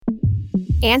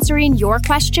answering your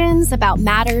questions about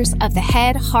matters of the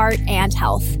head, heart, and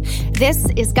health. This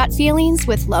is Gut Feelings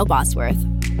with Lo Bosworth.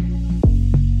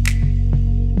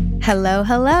 Hello,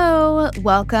 hello.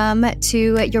 Welcome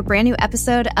to your brand new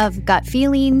episode of Gut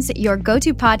Feelings, your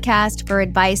go-to podcast for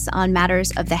advice on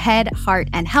matters of the head, heart,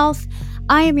 and health.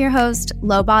 I am your host,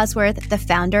 Lo Bosworth, the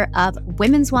founder of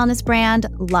women's wellness brand,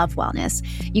 Love Wellness.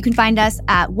 You can find us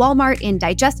at Walmart in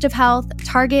digestive health,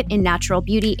 Target in natural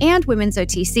beauty and women's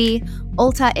OTC,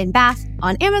 Ulta in bath,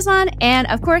 on Amazon, and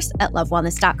of course at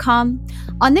lovewellness.com.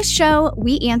 On this show,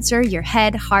 we answer your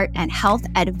head, heart, and health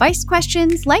advice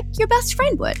questions like your best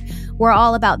friend would. We're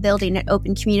all about building an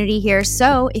open community here,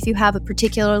 so if you have a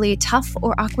particularly tough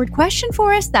or awkward question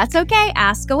for us, that's okay,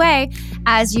 ask away.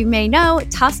 As you may know,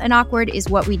 tough and awkward is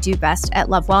what we do best at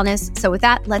Love Wellness. So with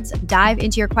that, let's dive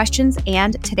into your questions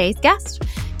and today's guest.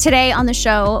 Today on the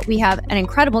show, we have an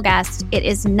incredible guest. It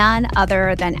is none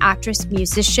other than actress,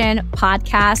 musician,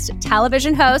 podcast,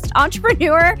 television host,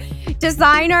 entrepreneur,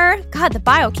 designer, God, the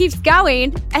bio keeps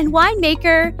going, and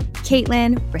winemaker,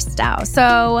 Kaitlyn Bristowe.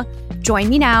 So join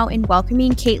me now in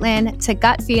welcoming Kaitlyn to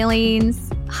Gut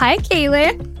Feelings. Hi,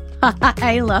 Kaitlyn.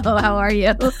 Hi, Lo. How are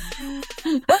you?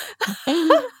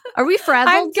 Are we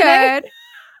frazzled today?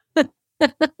 I'm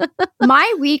good.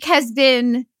 My week has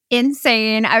been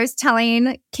insane. I was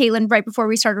telling Kaitlyn right before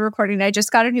we started recording, I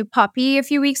just got a new puppy a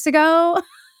few weeks ago.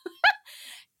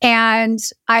 And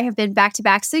I have been back to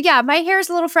back. So yeah, my hair is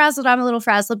a little frazzled. I'm a little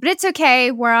frazzled, but it's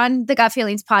okay. We're on the Gut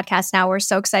Feelings podcast now. We're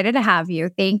so excited to have you.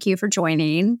 Thank you for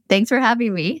joining. Thanks for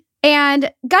having me.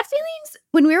 And Gut Feelings,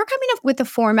 when we were coming up with the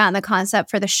format and the concept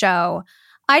for the show,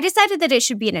 I decided that it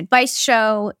should be an advice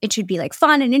show. It should be like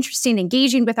fun and interesting,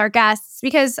 engaging with our guests,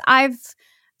 because I've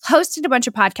hosted a bunch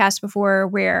of podcasts before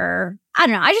where, I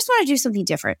don't know, I just want to do something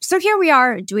different. So here we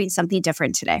are doing something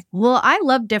different today. Well, I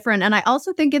love different. And I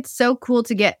also think it's so cool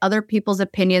to get other people's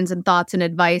opinions and thoughts and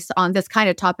advice on this kind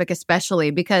of topic,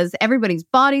 especially because everybody's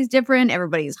body's different,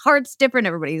 everybody's heart's different,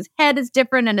 everybody's head is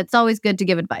different, and it's always good to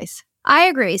give advice. I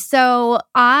agree. So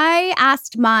I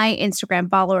asked my Instagram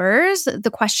followers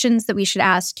the questions that we should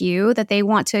ask you that they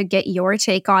want to get your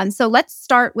take on. So let's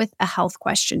start with a health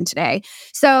question today.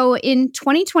 So in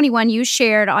 2021, you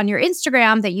shared on your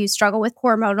Instagram that you struggle with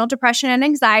hormonal depression and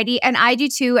anxiety, and I do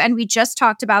too. And we just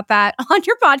talked about that on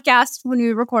your podcast when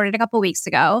we recorded a couple weeks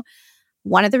ago.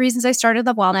 One of the reasons I started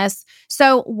Love Wellness.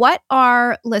 So what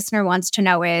our listener wants to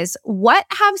know is, what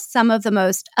have some of the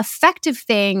most effective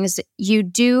things you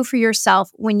do for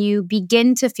yourself when you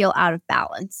begin to feel out of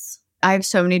balance? I have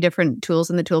so many different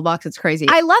tools in the toolbox. It's crazy.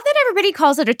 I love that everybody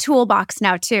calls it a toolbox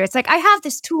now too. It's like, I have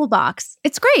this toolbox.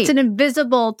 It's great. It's an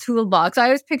invisible toolbox. I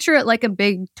always picture it like a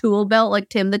big tool belt, like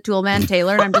Tim the Toolman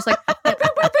Taylor. And I'm just like, I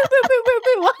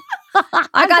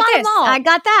got this. I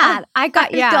got that.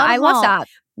 I love that.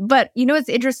 But you know what's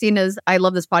interesting is I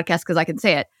love this podcast because I can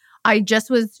say it. I just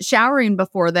was showering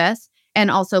before this, and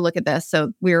also look at this.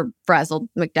 So we're frazzled,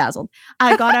 McDazzled.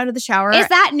 I got out of the shower. Is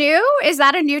that new? Is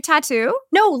that a new tattoo?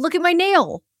 No, look at my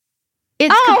nail.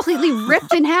 It's completely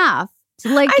ripped in half.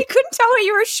 Like, I couldn't tell what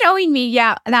you were showing me.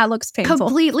 Yeah, that looks painful.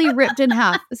 Completely ripped in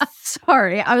half.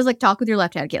 Sorry. I was like, talk with your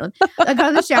left hand, Kaitlyn. I got out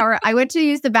of the shower. I went to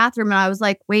use the bathroom and I was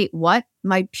like, wait, what?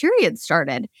 My period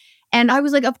started. And I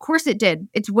was like, of course it did.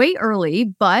 It's way early,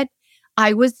 but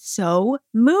I was so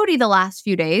moody the last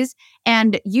few days.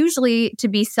 And usually to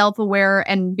be self-aware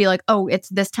and be like, oh, it's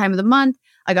this time of the month,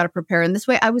 I got to prepare in this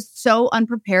way. I was so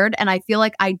unprepared. And I feel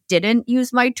like I didn't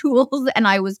use my tools and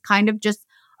I was kind of just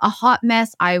a hot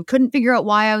mess. I couldn't figure out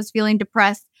why I was feeling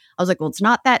depressed. I was like, well, it's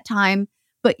not that time.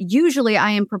 But usually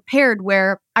I am prepared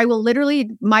where I will literally,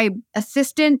 my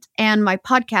assistant and my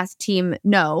podcast team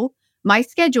know my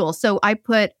schedule. So I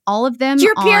put all of them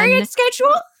Your period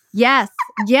schedule? Yes.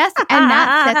 And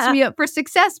that sets me up for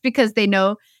success because they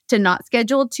know to not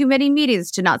schedule too many meetings,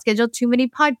 to not schedule too many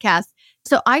podcasts.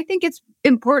 So I think it's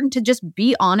important to just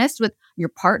be honest with your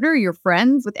partner, your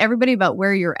friends, with everybody about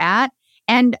where you're at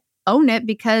and own it,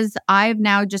 because I've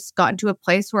now just gotten to a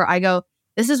place where I go,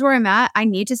 this is where I'm at. I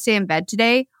need to stay in bed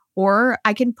today, or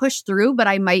I can push through, but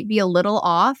I might be a little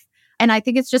off. And I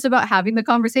think it's just about having the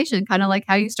conversation, kind of like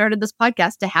how you started this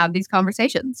podcast, to have these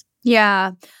conversations.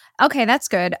 Yeah. Okay, that's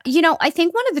good. You know, I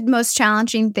think one of the most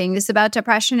challenging things about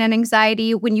depression and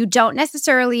anxiety, when you don't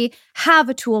necessarily have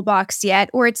a toolbox yet,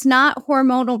 or it's not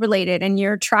hormonal related and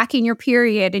you're tracking your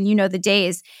period and you know the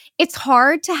days, it's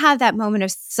hard to have that moment of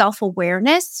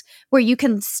self-awareness where you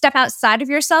can step outside of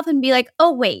yourself and be like,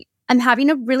 oh, wait, I'm having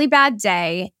a really bad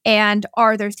day. And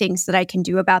are there things that I can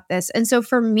do about this? And so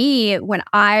for me, when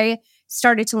I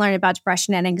started to learn about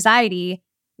depression and anxiety,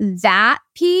 that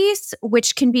piece,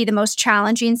 which can be the most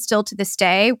challenging still to this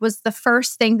day, was the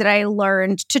first thing that I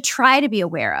learned to try to be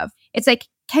aware of. It's like,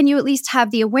 can you at least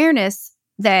have the awareness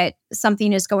that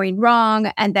something is going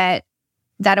wrong, and that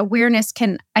awareness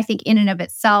can, I think, in and of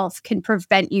itself, can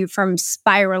prevent you from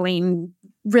spiraling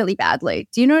really badly.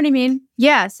 Do you know what I mean?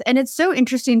 Yes. And it's so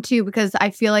interesting too, because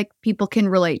I feel like people can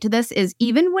relate to this, is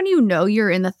even when you know you're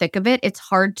in the thick of it, it's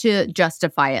hard to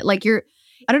justify it. Like I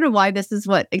don't know why this is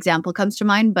what example comes to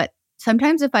mind, but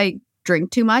sometimes if I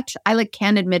drink too much, I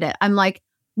can't admit it. I'm like,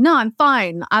 no, I'm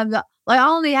fine. I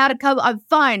only had a cup. I'm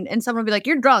fine. And someone will be like,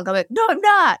 you're drunk. I'm like, no, I'm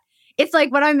not. It's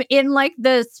like when I'm in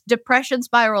this depression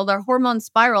spiral, the hormone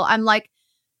spiral, I'm like,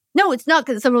 no, it's not.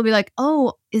 Because someone will be like,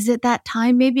 oh, is it that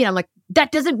time maybe? And I'm like,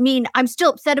 that doesn't mean I'm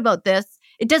still upset about this.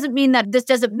 It doesn't mean that this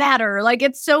doesn't matter.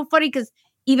 It's so funny because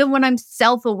even when I'm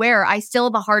self-aware, I still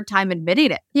have a hard time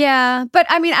admitting it. Yeah. But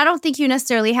I mean, I don't think you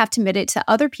necessarily have to admit it to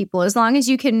other people, as long as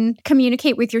you can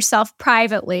communicate with yourself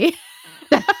privately.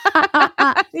 Hey,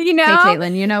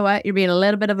 Kaitlyn, you know what? You're being a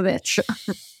little bit of a bitch.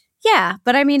 Yeah.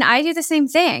 But I mean, I do the same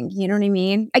thing. You know what I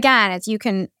mean? Again, if you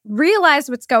can realize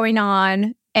what's going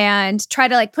on and try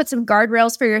to put some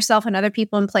guardrails for yourself and other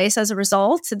people in place as a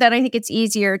result, then I think it's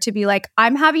easier to be like,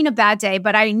 I'm having a bad day,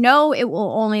 but I know it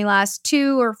will only last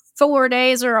 2 or 4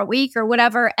 days or a week or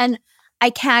whatever. And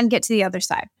I can get to the other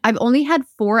side. I've only had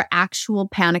 4 actual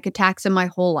panic attacks in my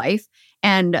whole life.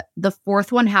 And the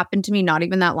 4th one happened to me not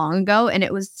even that long ago. And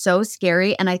it was so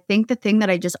scary. And I think the thing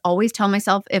that I just always tell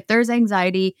myself, if there's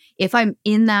anxiety, if I'm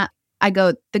in that, I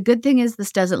go, the good thing is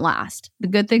this doesn't last. The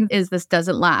good thing is this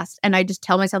doesn't last. And I just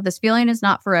tell myself this feeling is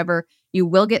not forever. You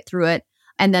will get through it.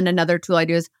 And then another tool I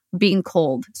do is being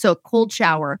cold. So a cold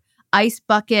shower, ice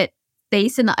bucket,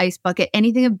 face in the ice bucket,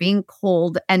 anything of being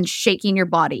cold and shaking your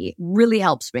body really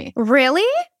helps me. Really?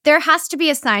 There has to be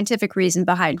a scientific reason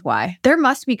behind why. There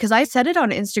must be, because I said it on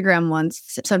Instagram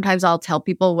once. Sometimes I'll tell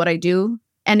people what I do,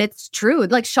 and it's true.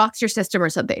 It shocks your system or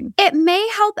something. It may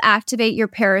help activate your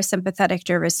parasympathetic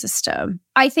nervous system.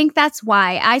 I think that's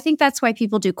why.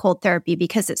 People do cold therapy,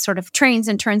 because it sort of trains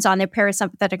and turns on their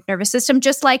parasympathetic nervous system,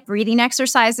 just like breathing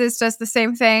exercises does the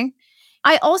same thing.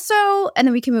 I also, and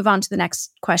then we can move on to the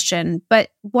next question, but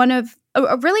one of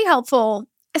a really helpful,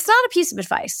 it's not a piece of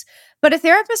advice, but a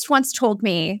therapist once told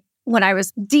me when I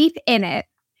was deep in it,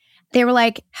 they were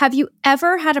like, have you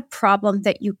ever had a problem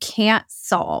that you can't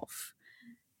solve?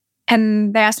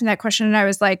 And they asked me that question and I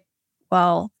was like,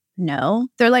 well, no.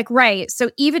 They're like, right. So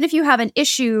even if you have an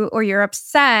issue or you're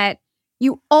upset,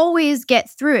 you always get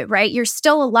through it, right? You're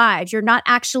still alive. You're not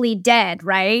actually dead,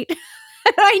 right?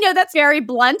 I know that's very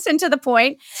blunt and to the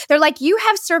point. They're like, you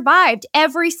have survived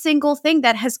every single thing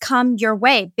that has come your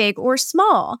way, big or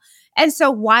small. And so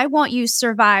why won't you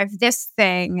survive this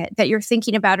thing that you're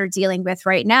thinking about or dealing with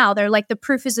right now? They're like, the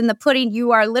proof is in the pudding.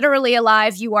 You are literally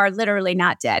alive. You are literally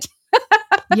not dead.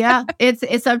 Yeah, it's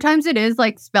sometimes it is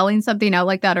like spelling something out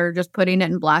like that, or just putting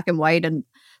it in black and white. And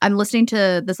I'm listening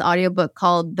to this audiobook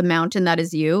called The Mountain That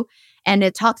Is You. And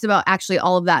it talks about actually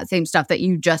all of that same stuff that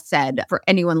you just said. For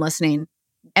anyone listening,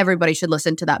 everybody should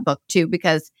listen to that book too,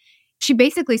 because she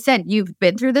basically said, you've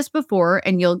been through this before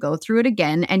and you'll go through it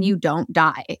again and you don't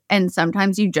die. And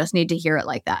sometimes you just need to hear it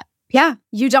like that. Yeah,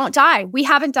 you don't die. We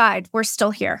haven't died. We're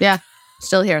still here. Yeah,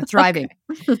 still here, thriving.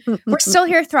 We're still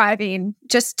here thriving,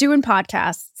 just doing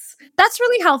podcasts. That's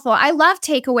really helpful. I love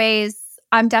takeaways.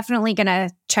 I'm definitely going to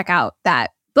check out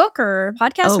that book or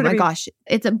podcast. Oh my gosh.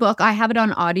 It's a book. I have it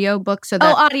on audiobook. So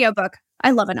that audiobook.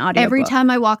 I love an audiobook. Every time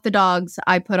I walk the dogs,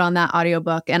 I put on that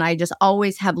audiobook and I just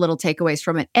always have little takeaways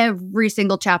from it. Every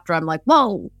single chapter, I'm like,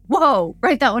 whoa,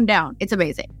 write that one down. It's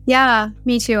amazing. Yeah,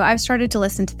 me too. I've started to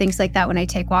listen to things like that when I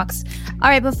take walks. All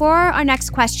right, before our next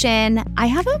question, I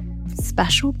have a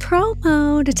special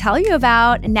promo to tell you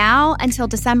about. Now until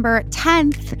December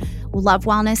 10th, Love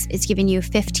Wellness is giving you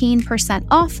 15%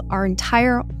 off our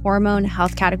entire hormone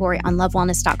health category on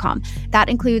lovewellness.com. That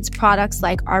includes products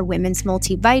like our women's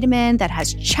multivitamin that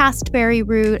has chasteberry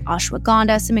root,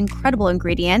 ashwagandha, some incredible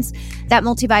ingredients. That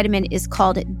multivitamin is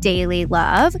called Daily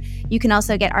Love. You can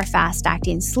also get our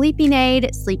fast-acting sleeping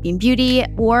aid, Sleeping Beauty,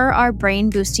 or our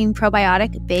brain-boosting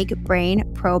probiotic, Big Brain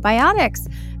Probiotics.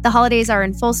 The holidays are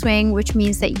in full swing, which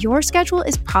means that your schedule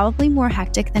is probably more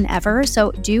hectic than ever.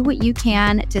 So do what you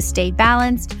can to stay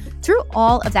balanced through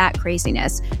all of that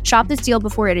craziness. Shop this deal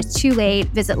before it is too late.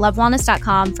 Visit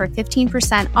lovewellness.com for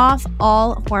 15% off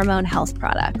all hormone health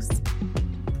products.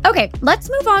 Okay, let's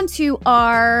move on to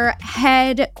our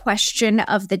head question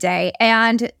of the day.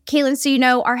 And Kaitlyn, so you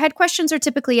know, our head questions are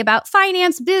typically about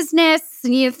finance, business,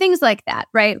 things like that,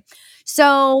 right?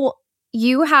 So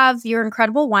you have your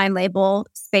incredible wine label,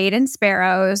 Spade and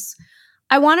Sparrows.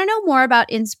 I want to know more about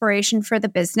inspiration for the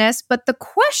business, but the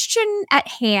question at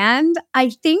hand, I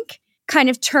think, kind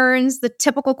of turns the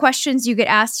typical questions you get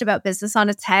asked about business on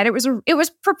its head. It was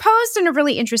proposed in a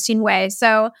really interesting way.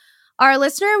 So our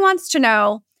listener wants to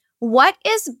know, what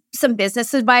is some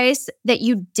business advice that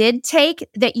you did take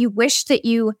that you wish that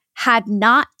you had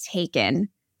not taken?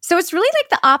 So it's really like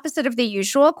the opposite of the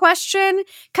usual question,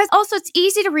 because also it's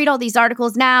easy to read all these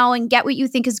articles now and get what you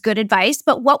think is good advice.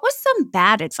 But what was some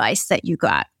bad advice that you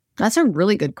got? That's a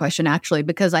really good question, actually,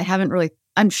 because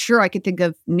I'm sure I could think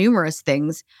of numerous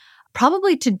things.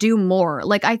 Probably to do more.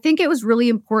 Like, I think it was really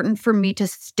important for me to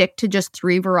stick to just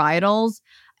 3 varietals.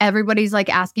 Everybody's like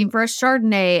asking for a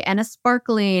Chardonnay and a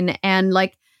sparkling and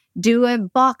like do a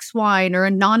box wine or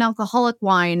a non-alcoholic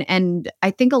wine. And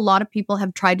I think a lot of people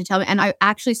have tried to tell me, and I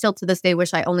actually still to this day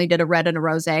wish I only did a red and a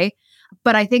rosé.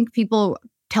 But I think people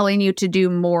telling you to do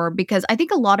more, because I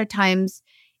think a lot of times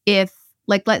if,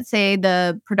 like, let's say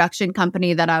the production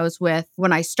company that I was with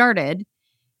when I started,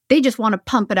 they just want to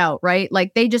pump it out, right?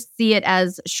 Like they just see it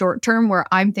as short term, where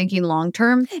I'm thinking long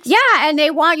term. Yeah. And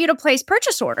they want you to place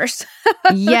purchase orders.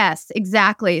 Yes,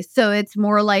 exactly. So it's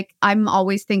more like I'm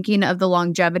always thinking of the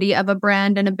longevity of a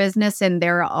brand and a business. And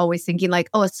they're always thinking like,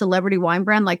 oh, a celebrity wine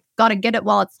brand, like got to get it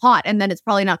while it's hot. And then it's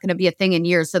probably not going to be a thing in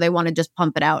years. So they want to just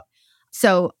pump it out.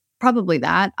 So probably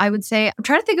that, I would say. I'm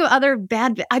trying to think of other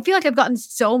bad. I feel like I've gotten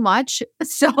so much.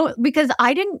 So because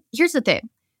here's the thing.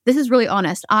 This is really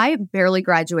honest. I barely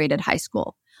graduated high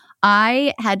school.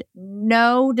 I had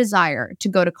no desire to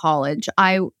go to college.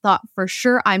 I thought for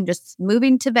sure I'm just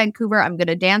moving to Vancouver. I'm going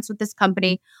to dance with this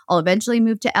company. I'll eventually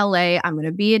move to LA. I'm going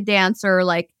to be a dancer.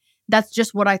 Like that's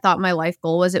just what I thought my life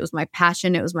goal was. It was my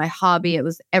passion. It was my hobby. It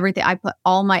was everything. I put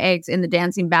all my eggs in the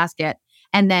dancing basket.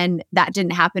 And then that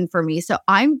didn't happen for me. So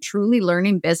I'm truly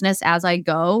learning business as I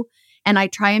go. And I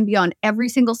try and be on every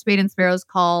single Spade and Sparrows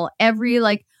call, every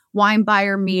like wine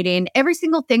buyer meeting, every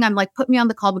single thing. I'm like, put me on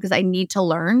the call because I need to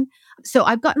learn. So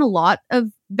I've gotten a lot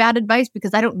of bad advice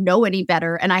because I don't know any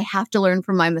better and I have to learn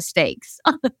from my mistakes.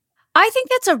 I think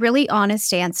that's a really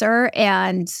honest answer.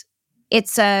 And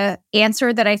it's a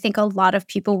answer that I think a lot of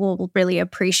people will really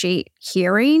appreciate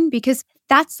hearing, because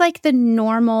that's like the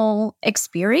normal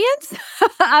experience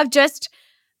of just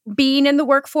being in the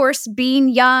workforce, being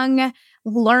young,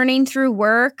 learning through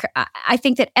work. I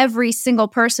think that every single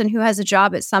person who has a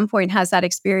job at some point has that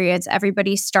experience.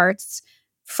 Everybody starts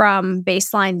from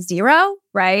baseline 0,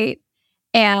 right?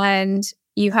 And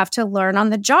you have to learn on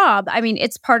the job. I mean,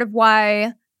 it's part of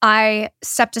why I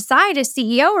stepped aside as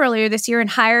CEO earlier this year and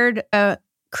hired a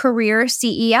career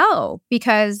CEO,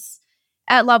 because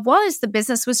at Love Wellness, the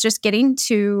business was just getting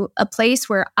to a place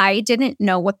where I didn't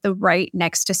know what the right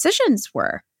next decisions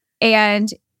were. And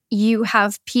you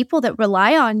have people that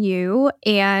rely on you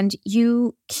and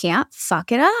you can't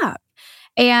fuck it up.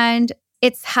 And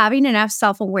it's having enough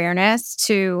self-awareness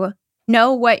to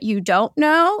know what you don't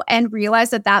know and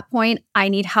realize at that point, I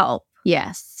need help.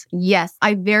 Yes.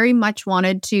 I very much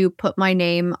wanted to put my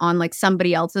name on like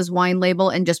somebody else's wine label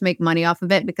and just make money off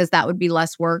of it, because that would be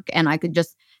less work and I could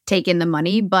just take in the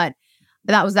money. But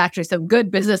that was actually some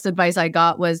good business advice I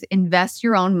got, was invest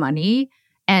your own money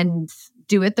and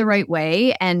do it the right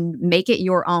way and make it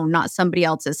your own, not somebody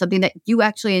else's. Something that you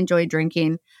actually enjoy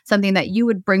drinking, something that you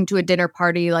would bring to a dinner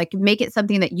party, like make it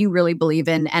something that you really believe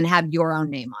in and have your own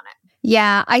name on it.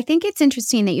 Yeah, I think it's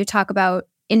interesting that you talk about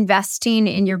investing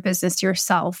in your business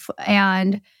yourself.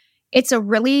 And it's a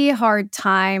really hard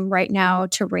time right now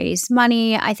to raise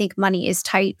money. I think money is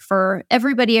tight for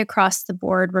everybody across the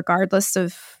board, regardless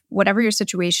of whatever your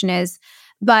situation is.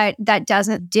 But that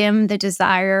doesn't dim the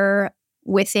desire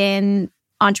within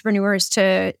entrepreneurs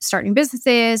to start new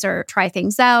businesses or try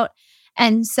things out.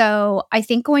 And so I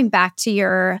think going back to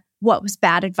your what was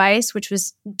bad advice, which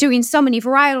was doing so many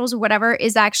varietals or whatever,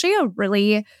 is actually a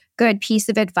really good piece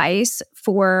of advice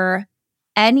for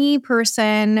any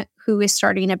person who is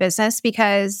starting a business.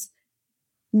 Because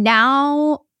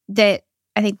now that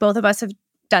I think both of us have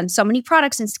done so many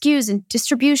products and SKUs and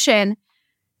distribution,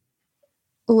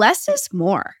 less is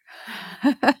more.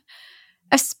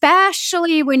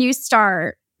 Especially when you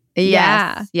start.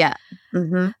 Yes. Yeah.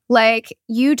 Mm-hmm. Like,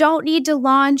 you don't need to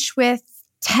launch with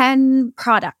 10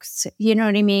 products. You know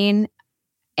what I mean?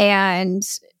 And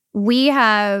we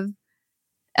have,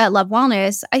 at Love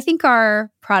Wellness, I think our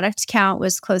product count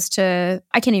was close to,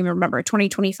 I can't even remember,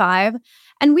 2025.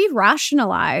 And we've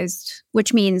rationalized,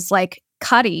 which means like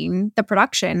cutting the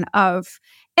production of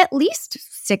at least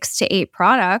 6 to 8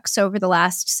 products over the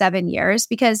last 7 years,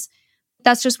 because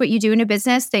that's just what you do in a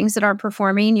business. Things that aren't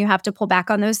performing, you have to pull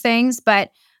back on those things. But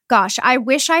Gosh, I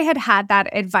wish I had had that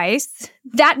advice.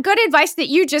 That good advice that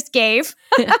you just gave.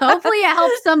 Hopefully it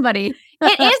helps somebody.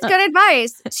 It is good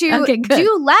advice to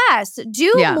do less,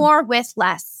 do more with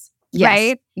less,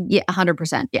 right? Yeah,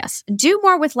 100%. Yes. Do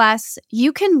more with less.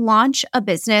 You can launch a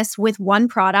business with one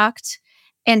product.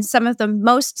 And some of the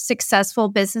most successful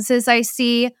businesses I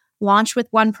see launch with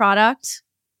one product,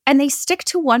 and they stick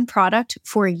to one product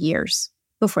for years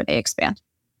before they expand.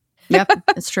 Yep,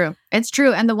 it's true. It's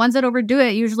true. And the ones that overdo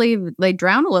it, usually they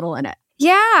drown a little in it.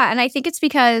 Yeah. And I think it's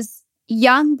because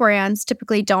young brands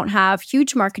typically don't have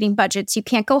huge marketing budgets. You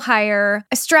can't go hire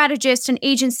a strategist, an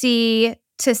agency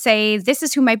to say, this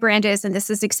is who my brand is and this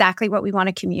is exactly what we want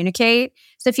to communicate.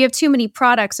 So if you have too many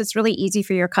products, it's really easy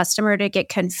for your customer to get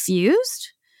confused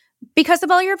because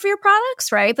of all your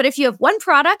products, right? But if you have one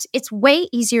product, it's way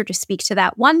easier to speak to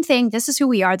that one thing. This is who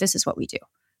we are. This is what we do.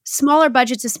 Smaller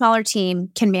budgets, a smaller team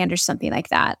can manage something like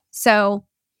that. So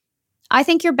I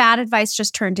think your bad advice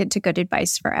just turned into good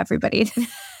advice for everybody.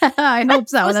 I hope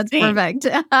so. That's perfect.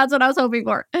 That's what I was hoping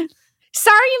for.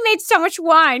 Sorry you made so much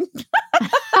wine.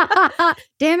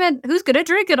 Damn it. Who's going to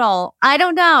drink it all? I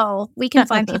don't know. We can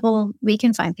find people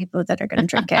that are going to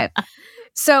drink it.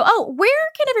 So, where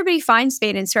can everybody find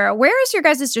Spade and Sparrow? Where is your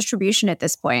guys' distribution at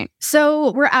this point?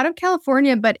 So we're out of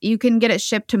California, but you can get it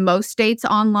shipped to most states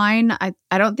online.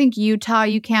 I don't think Utah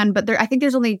you can, but I think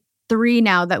there's only 3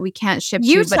 now that we can't ship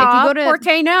Utah, to. But if you go to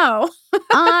porque no.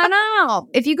 I know.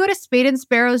 If you go to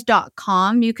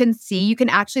spadeandsparrows.com, you can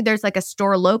actually, there's like a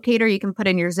store locator. You can put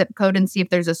in your zip code and see if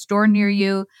there's a store near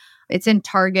you. It's in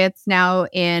Targets now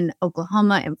in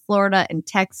Oklahoma, in Florida, in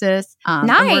Texas.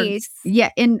 Nice.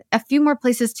 In a few more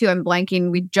places too. I'm blanking.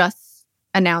 We just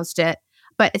announced it.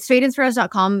 But it's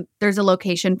spadeandsparrows.com. There's a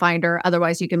location finder.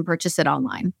 Otherwise, you can purchase it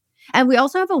online. And we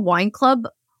also have a wine club,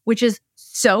 which is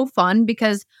so fun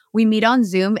because we meet on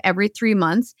Zoom every 3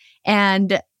 months.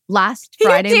 And last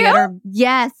Friday,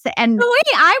 yes. And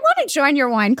wait, I want to join your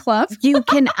wine club. You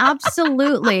can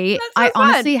absolutely. I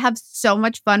honestly have so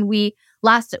much fun.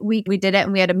 Last week we did it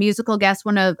and we had a musical guest.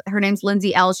 Her name's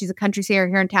Lindsay L. She's a country singer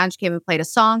here in town. She came and played a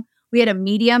song. We had a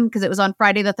medium because it was on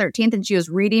Friday the 13th and she was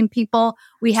reading people.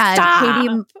 We had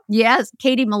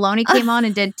Katie Maloney came on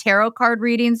and did tarot card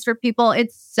readings for people.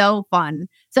 It's so fun.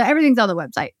 So everything's on the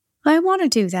website. I want to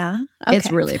do that. Okay.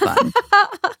 It's really fun.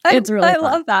 I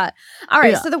love that. All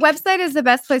right. So the website is the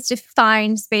best place to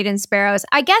find Spade and Sparrows.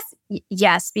 I guess,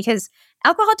 yes, because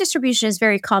alcohol distribution is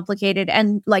very complicated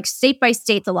and like state by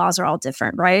state, the laws are all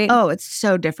different, right? Oh, it's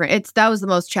so different. That was the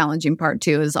most challenging part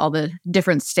too, is all the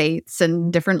different states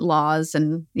and different laws.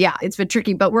 And yeah, it's been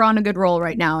tricky, but we're on a good roll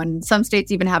right now. And some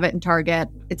states even have it in Target.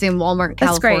 It's in Walmart,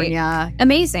 California. That's great.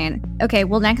 Amazing. Okay.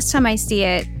 Well, next time I see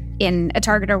it in a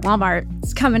Target or Walmart,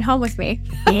 it's coming home with me.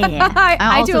 Yeah.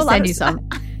 I do a lot send you some.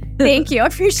 Thank you. I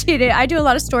appreciate it. I do a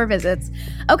lot of store visits.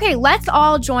 Okay, let's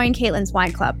all join Kaitlyn's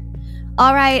Wine Club.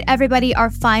 All right, everybody,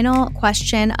 our final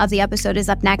question of the episode is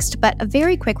up next, but a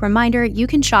very quick reminder, you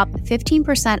can shop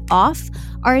 15% off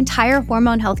our entire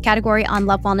hormone health category on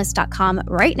lovewellness.com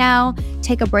right now.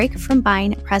 Take a break from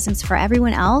buying presents for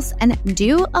everyone else and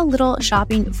do a little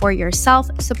shopping for yourself.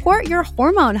 Support your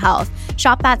hormone health.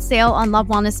 Shop that sale on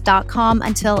lovewellness.com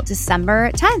until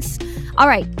December 10th. All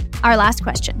right, our last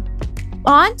question.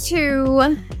 On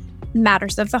to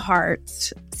matters of the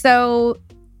heart. So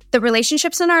the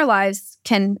relationships in our lives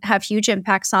can have huge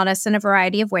impacts on us in a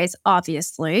variety of ways,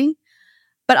 obviously.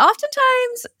 But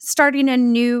oftentimes, starting a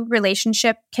new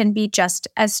relationship can be just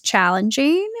as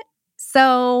challenging.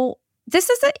 So this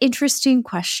is an interesting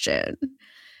question.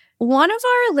 One of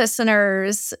our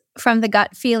listeners from the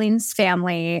Gut Feelings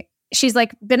family, she's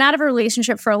been out of a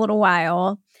relationship for a little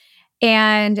while,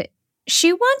 and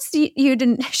she wants you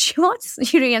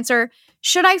to answer,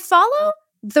 should I follow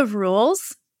the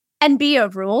rules and be a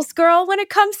rules girl when it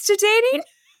comes to dating?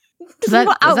 Is that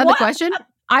the question?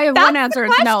 I have one answer.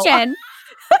 It's no. I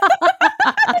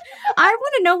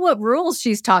want to know what rules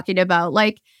she's talking about.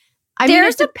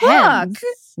 There's a book.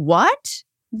 What?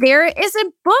 There is a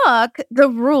book, The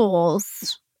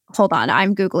Rules. Hold on,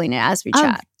 I'm Googling it as we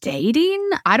chat. Dating?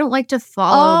 I don't like to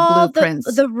follow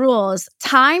blueprints. The rules.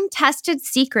 Time-tested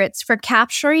secrets for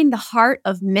capturing the heart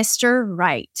of Mr.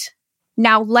 Right.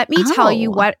 Now, let me tell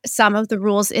you what some of the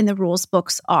rules in the rules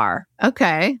books are.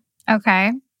 Okay.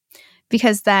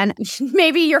 Because then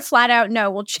maybe your flat out no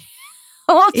will change.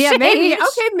 Yeah, maybe.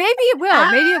 Okay, maybe it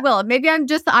will. Maybe it will. Maybe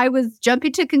I was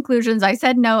jumping to conclusions. I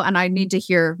said no, and I need to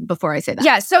hear before I say that.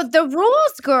 Yeah, so the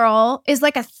rules girl is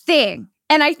like a thing.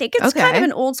 And I think it's kind of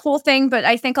an old school thing, but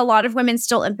I think a lot of women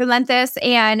still implement this.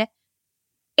 And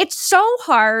it's so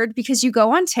hard because you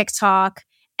go on TikTok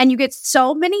and you get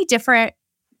so many different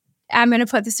I'm going to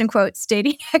put this in quotes,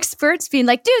 dating experts being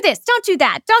like, do this, don't do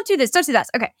that, don't do this, don't do that.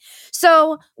 Okay.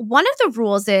 So one of the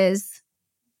rules is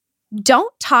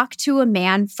don't talk to a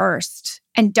man first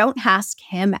and don't ask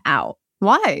him out.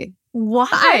 Why?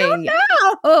 I don't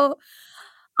know.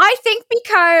 I think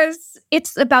because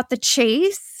it's about the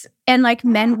chase and like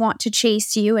men want to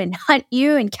chase you and hunt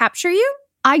you and capture you.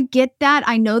 I get that.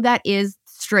 I know that is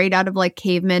straight out of like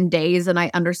caveman days. And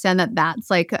I understand that that's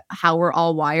like how we're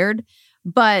all wired.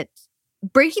 But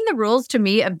breaking the rules to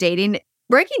me of dating,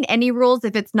 breaking any rules,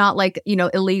 if it's not like,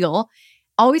 illegal,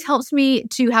 always helps me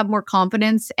to have more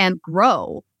confidence and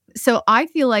grow. So I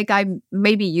feel like I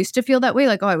maybe used to feel that way.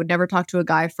 Like, oh, I would never talk to a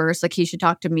guy first. Like he should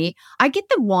talk to me. I get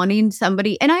the wanting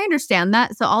somebody and I understand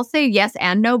that. So I'll say yes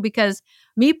and no, because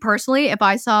me personally, if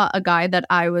I saw a guy that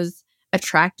I was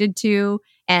attracted to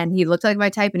and he looked like my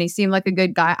type and he seemed like a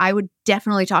good guy, I would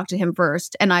definitely talk to him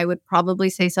first. And I would probably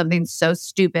say something so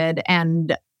stupid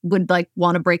and would like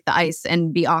want to break the ice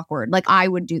and be awkward. Like I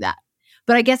would do that.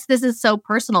 But I guess this is so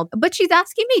personal. But she's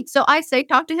asking me. So I say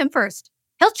talk to him first.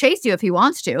 He'll chase you if he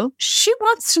wants to. She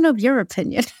wants to know your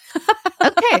opinion.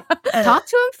 Okay. Talk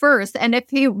to him first. And if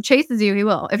he chases you, he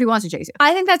will. If he wants to chase you.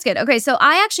 I think that's good. Okay. So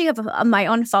I actually have my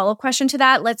own follow-up question to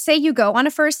that. Let's say you go on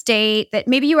a first date that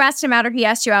maybe you asked him out or he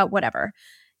asked you out, whatever.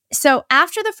 So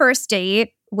after the first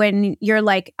date, when you're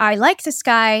like, I like this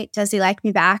guy, does he like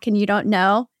me back? And you don't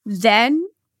know, then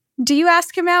do you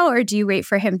ask him out or do you wait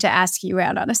for him to ask you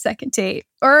out on a second date?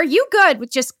 Or are you good with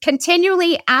just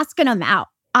continually asking him out?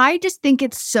 I just think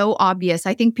it's so obvious.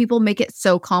 I think people make it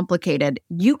so complicated.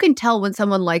 You can tell when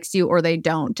someone likes you or they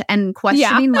don't. And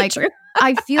questioning, like,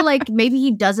 I feel like maybe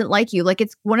he doesn't like you. Like,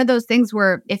 it's one of those things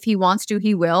where if he wants to,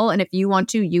 he will. And if you want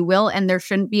to, you will. And there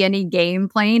shouldn't be any game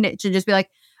playing. It should just be like,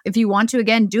 if you want to,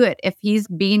 again, do it. If he's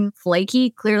being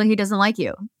flaky, clearly he doesn't like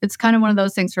you. It's kind of one of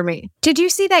those things for me. Did you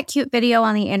see that cute video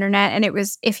on the internet? And it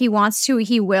was, if he wants to,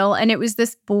 he will. And it was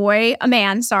this boy, a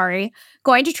man, sorry,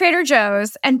 going to Trader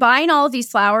Joe's and buying all of these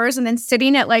flowers and then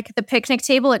sitting at like the picnic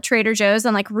table at Trader Joe's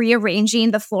and like rearranging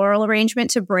the floral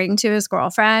arrangement to bring to his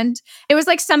girlfriend. It was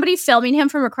like somebody filming him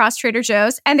from across Trader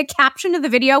Joe's. And the caption of the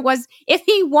video was, if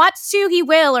he wants to, he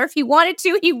will. Or if he wanted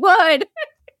to, he would.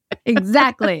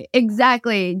 Exactly.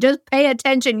 Just pay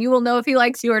attention. You will know if he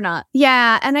likes you or not.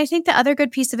 Yeah. And I think the other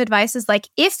good piece of advice is like,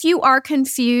 if you are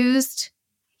confused,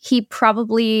 he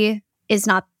probably is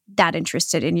not that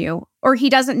interested in you, or he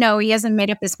doesn't know, he hasn't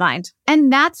made up his mind.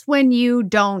 And that's when you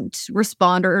don't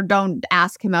respond or don't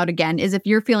ask him out again, is if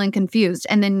you're feeling confused,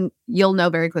 and then you'll know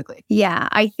very quickly. Yeah.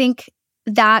 I think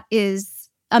that is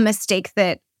a mistake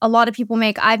that a lot of people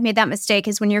make. I've made that mistake,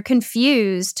 is when you're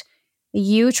confused,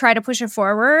 you try to push it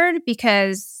forward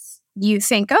because you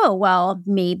think, oh, well,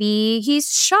 maybe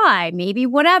he's shy, maybe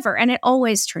whatever. And it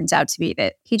always turns out to be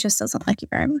that he just doesn't like you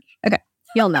very much. Okay.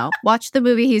 You'll know. Watch the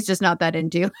movie. He's just not that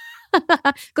into you.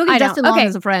 Go get Justin Long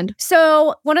as a friend.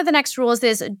 So one of the next rules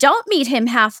is don't meet him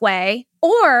halfway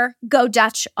or go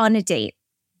Dutch on a date.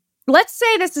 Let's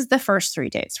say this is the first 3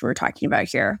 dates we're talking about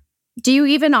here. Do you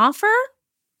even offer?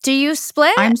 Do you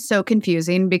split? I'm so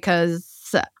confusing because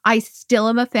I still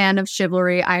am a fan of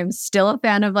chivalry. I'm still a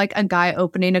fan of like a guy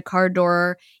opening a car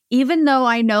door, even though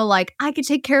I know like I could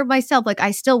take care of myself. Like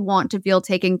I still want to feel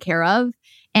taken care of.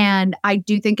 And I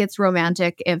do think it's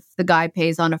romantic if the guy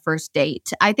pays on a first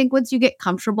date. I think once you get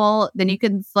comfortable, then you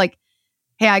can like,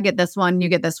 hey, I get this one, you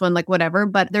get this one, like whatever.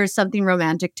 But there's something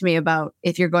romantic to me about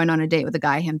if you're going on a date with a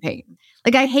guy, him paying.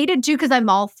 Like I hate it too because I'm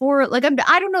all for it. Like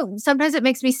I don't know. Sometimes it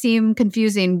makes me seem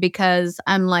confusing because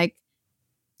I'm like,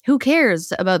 who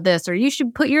cares about this? Or you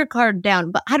should put your card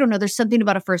down. But I don't know. There's something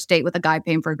about a first date with a guy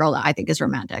paying for a girl that I think is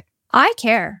romantic. I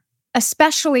care.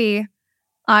 Especially,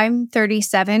 I'm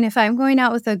 37. If I'm going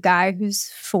out with a guy who's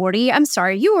 40, I'm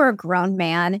sorry, you are a grown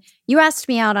man. You asked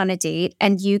me out on a date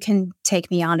and you can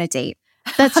take me on a date.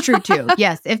 That's true too.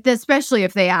 Yes. Especially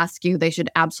if they ask you, they should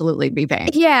absolutely be paying.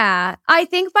 Yeah. I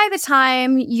think by the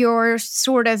time you're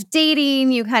sort of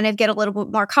dating, you kind of get a little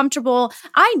bit more comfortable.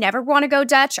 I never want to go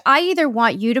Dutch. I either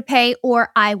want you to pay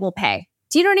or I will pay.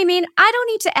 Do you know what I mean? I don't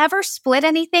need to ever split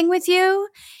anything with you.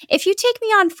 If you take me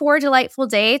on 4 delightful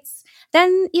dates,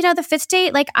 then, the 5th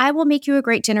date, like I will make you a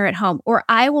great dinner at home, or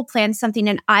I will plan something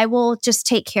and I will just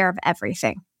take care of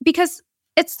everything because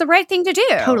it's the right thing to do.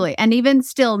 Totally. And even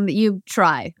still, you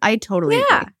try. I totally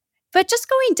agree. But just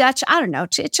going Dutch, I don't know.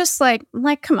 It's just like,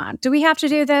 come on, do we have to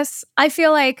do this? I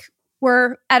feel like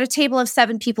we're at a table of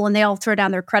 7 people and they all throw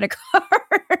down their credit card,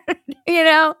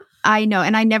 I know.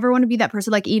 And I never want to be that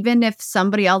person. Like, even if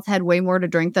somebody else had way more to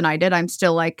drink than I did, I'm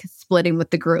still like splitting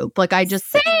with the group. Like, I just...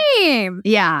 Same.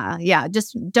 Yeah.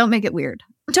 Just don't make it weird.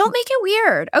 Don't make it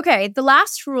weird. Okay, the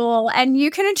last rule, and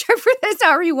you can interpret this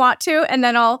however you want to, and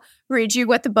then I'll read you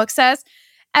what the book says.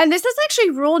 And this is actually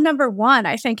rule number 1,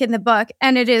 I think, in the book,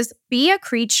 and it is be a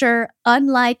creature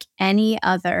unlike any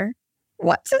other.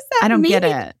 What does that mean? I don't get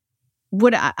it.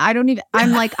 I don't even,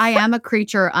 I'm like, I am a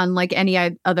creature unlike any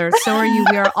other. So are you.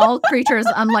 We are all creatures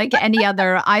unlike any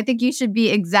other. I think you should be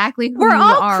exactly who you are. We're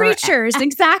all creatures,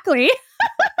 exactly.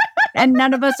 And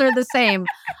none of us are the same.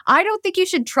 I don't think you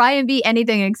should try and be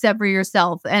anything except for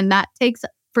yourself. And that takes,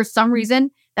 for some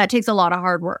reason, that takes a lot of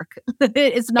hard work.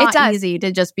 It's not easy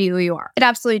to just be who you are. It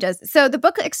absolutely does. So the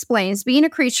book explains being a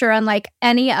creature unlike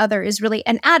any other is really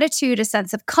an attitude, a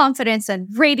sense of confidence and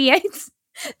radiance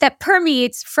that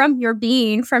permeates from your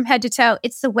being from head to toe.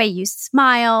 It's the way you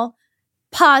smile,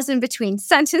 pause in between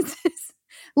sentences,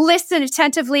 listen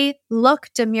attentively, look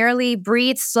demurely,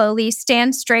 breathe slowly,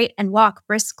 stand straight, and walk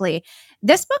briskly.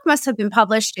 This book must have been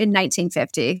published in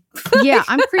 1950. Yeah,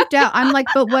 I'm freaked out. I'm like,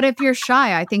 but what if you're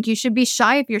shy? I think you should be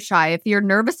shy if you're shy. If you're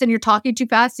nervous and you're talking too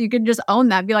fast, you can just own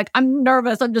that. Be like, I'm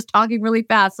nervous. I'm just talking really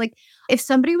fast. Like, if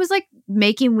somebody was like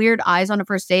making weird eyes on a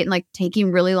first date and like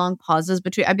taking really long pauses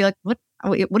between, I'd be like, what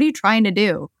are you trying to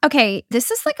do? Okay,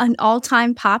 this is like an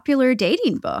all-time popular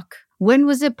dating book. When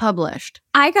was it published?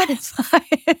 I gotta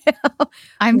find out.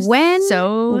 When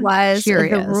was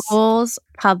curious. The rules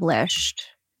published?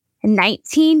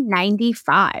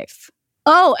 1995.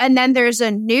 Oh, and then there's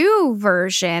a new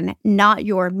version, Not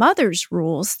Your Mother's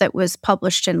Rules, that was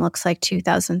published in, looks like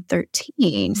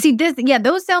 2013. See,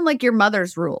 those sound like your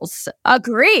mother's rules.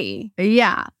 Agree.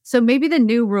 Yeah. So maybe the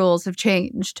new rules have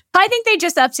changed. I think they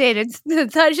just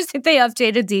updated. I just think they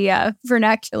updated the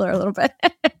vernacular a little bit.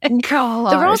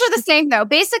 Gosh. The rules are the same, though.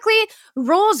 Basically,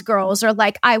 rules girls are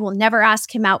like, I will never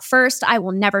ask him out first. I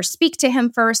will never speak to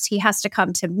him first. He has to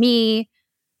come to me.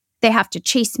 They have to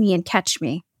chase me and catch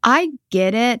me. I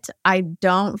get it. I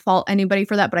don't fault anybody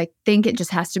for that, but I think it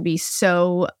just has to be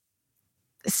so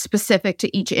specific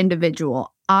to each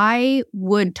individual. I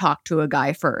would talk to a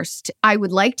guy first. I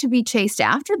would like to be chased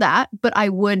after that, but I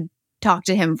would talk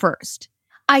to him first.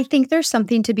 I think there's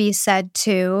something to be said,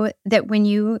 too, that when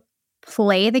you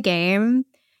play the game,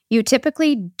 you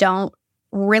typically don't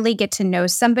really get to know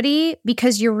somebody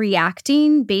because you're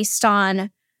reacting based on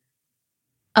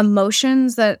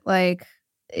emotions that, like,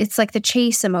 it's like the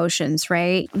chase emotions,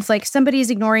 right? It's like somebody's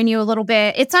ignoring you a little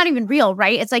bit. It's not even real,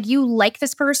 right? It's like you like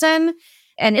this person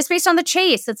and it's based on the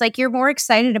chase. It's like you're more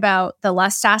excited about the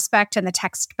lust aspect and the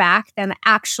text back than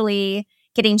actually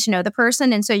getting to know the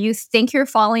person. And so you think you're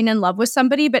falling in love with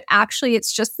somebody, but actually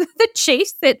it's just the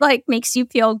chase that like makes you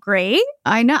feel great.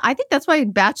 I know. I think that's why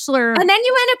Bachelor... And then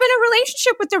you end up in a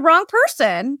relationship with the wrong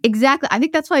person. Exactly. I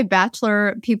think that's why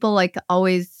Bachelor people like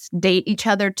always date each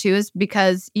other too, is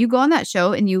because you go on that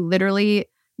show and you literally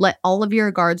let all of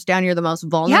your guards down. You're the most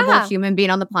vulnerable human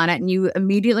being on the planet. And you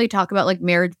immediately talk about like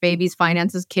marriage, babies,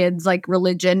 finances, kids, like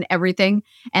religion, everything,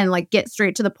 and like get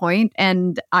straight to the point.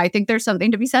 And I think there's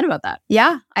something to be said about that.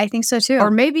 Yeah, I think so too.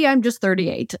 Or maybe I'm just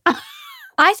 38.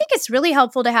 I think it's really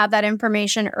helpful to have that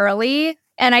information early.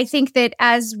 And I think that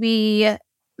as we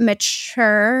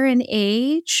mature in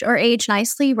age or age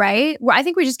nicely, right? I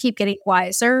think we just keep getting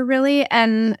wiser, really.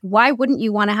 And why wouldn't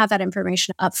you want to have that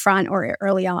information up front or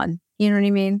early on? You know what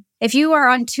I mean? If you are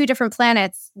on 2 different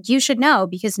planets, you should know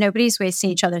because nobody's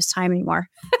wasting each other's time anymore.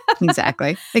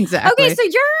 Exactly. Okay, so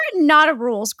you're not a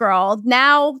rules girl.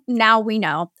 Now we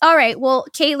know. All right. Well,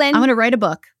 Kaitlyn. I'm going to write a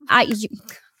book.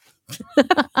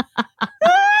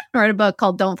 Write a book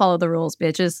called Don't Follow the Rules,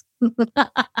 Bitches.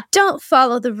 Don't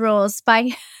Follow the Rules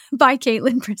by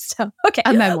Kaitlyn Bristowe. Okay.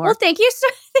 A memoir. Well, thank you so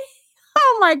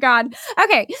Oh my God.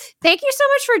 Okay. Thank you so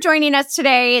much for joining us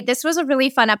today. This was a really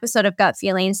fun episode of Gut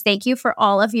Feelings. Thank you for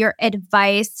all of your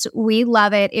advice. We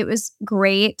love it. It was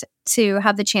great to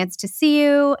have the chance to see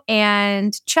you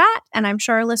and chat. And I'm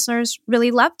sure our listeners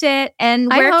really loved it. And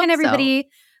where can everybody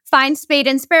find Spade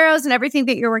and Sparrows and everything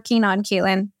that you're working on,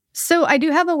 Kaitlyn? So I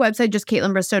do have a website, just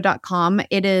KaitlynBristowe.com.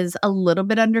 It is a little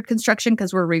bit under construction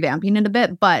because we're revamping it a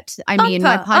bit. But I mean,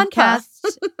 my podcast,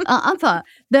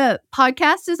 the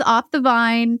podcast is off the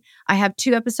vine. I have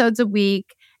 2 episodes a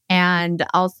week. And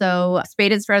also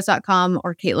SpadeandSparrows.com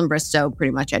or Kaitlyn Bristowe,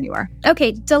 pretty much anywhere.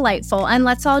 Okay, delightful. And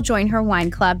let's all join her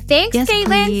wine club. Thanks, yes,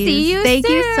 Kaitlyn. Please. See you Thank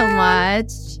soon. you so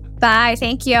much. Bye.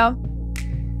 Thank you.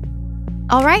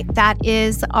 All right, that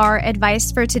is our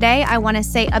advice for today. I want to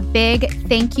say a big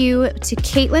thank you to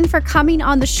Kaitlyn for coming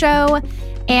on the show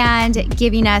and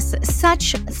giving us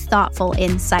such thoughtful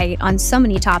insight on so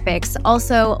many topics.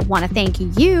 Also, want to thank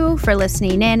you for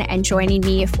listening in and joining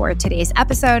me for today's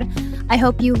episode. I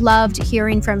hope you loved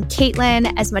hearing from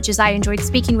Kaitlyn as much as I enjoyed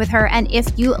speaking with her. And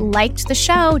if you liked the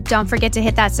show, don't forget to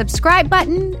hit that subscribe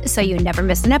button so you never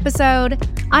miss an episode.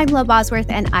 I'm Lo Bosworth,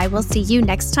 and I will see you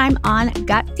next time on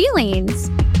Gut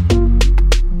Feelings.